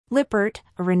Lippert,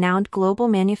 a renowned global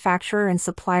manufacturer and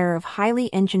supplier of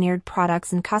highly engineered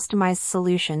products and customized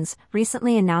solutions,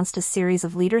 recently announced a series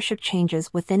of leadership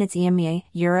changes within its EMEA,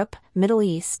 Europe, Middle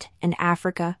East, and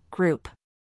Africa group.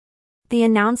 The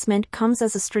announcement comes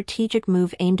as a strategic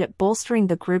move aimed at bolstering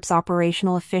the group's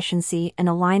operational efficiency and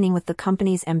aligning with the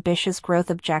company's ambitious growth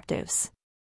objectives.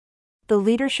 The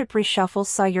leadership reshuffle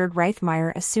saw Jörg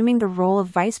Reithmeier assuming the role of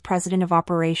Vice President of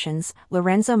Operations,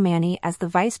 Lorenzo Manni as the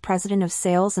Vice President of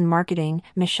Sales and Marketing,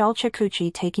 Michele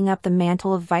Ceccucci taking up the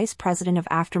mantle of Vice President of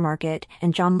Aftermarket,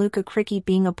 and Gianluca Cricchi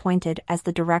being appointed as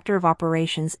the Director of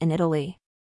Operations in Italy.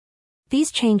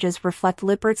 These changes reflect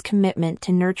Lippert's commitment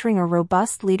to nurturing a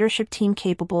robust leadership team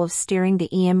capable of steering the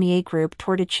EMEA group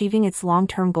toward achieving its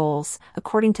long-term goals,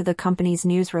 according to the company's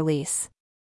news release.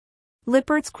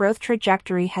 Lippert's growth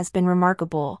trajectory has been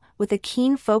remarkable, with a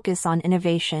keen focus on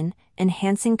innovation,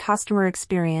 enhancing customer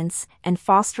experience, and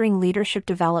fostering leadership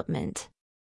development.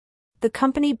 The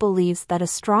company believes that a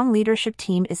strong leadership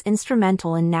team is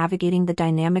instrumental in navigating the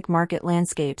dynamic market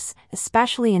landscapes,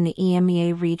 especially in the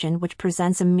EMEA region, which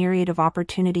presents a myriad of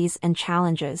opportunities and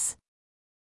challenges.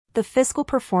 The fiscal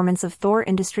performance of Thor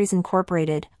Industries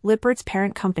Incorporated, Lippert's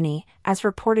parent company, as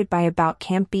reported by About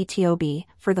Camp BTOB,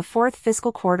 for the fourth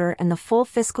fiscal quarter and the full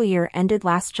fiscal year ended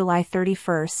last July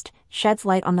 31st, sheds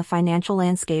light on the financial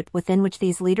landscape within which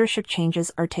these leadership changes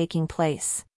are taking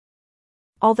place.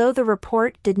 Although the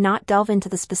report did not delve into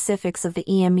the specifics of the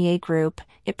EMEA group,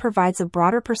 it provides a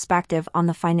broader perspective on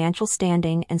the financial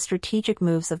standing and strategic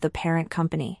moves of the parent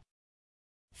company.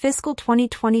 Fiscal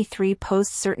 2023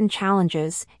 posed certain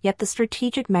challenges, yet the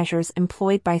strategic measures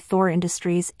employed by Thor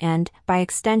Industries and, by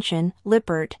extension,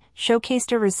 Lippert,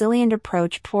 showcased a resilient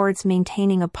approach towards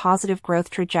maintaining a positive growth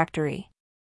trajectory.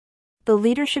 The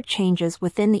leadership changes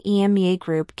within the EMEA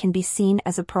group can be seen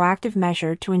as a proactive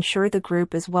measure to ensure the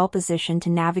group is well positioned to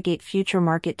navigate future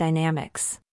market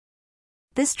dynamics.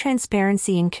 This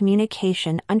transparency in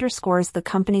communication underscores the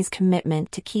company's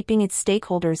commitment to keeping its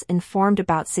stakeholders informed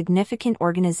about significant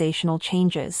organizational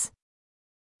changes.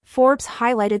 Forbes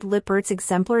highlighted Lippert's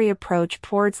exemplary approach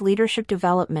towards leadership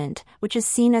development, which is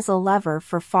seen as a lever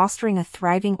for fostering a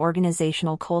thriving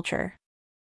organizational culture.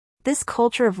 This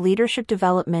culture of leadership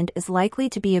development is likely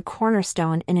to be a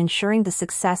cornerstone in ensuring the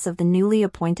success of the newly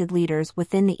appointed leaders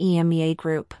within the EMEA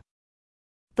group.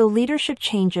 The leadership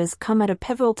changes come at a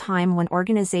pivotal time when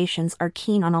organizations are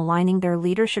keen on aligning their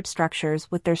leadership structures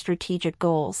with their strategic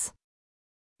goals.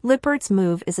 Lippert's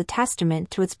move is a testament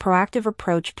to its proactive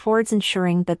approach towards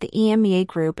ensuring that the EMEA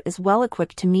group is well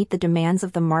equipped to meet the demands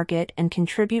of the market and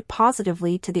contribute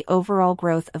positively to the overall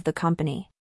growth of the company.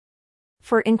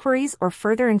 For inquiries or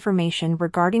further information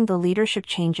regarding the leadership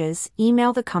changes,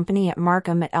 email the company at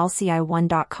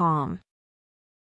markham@lci1.com.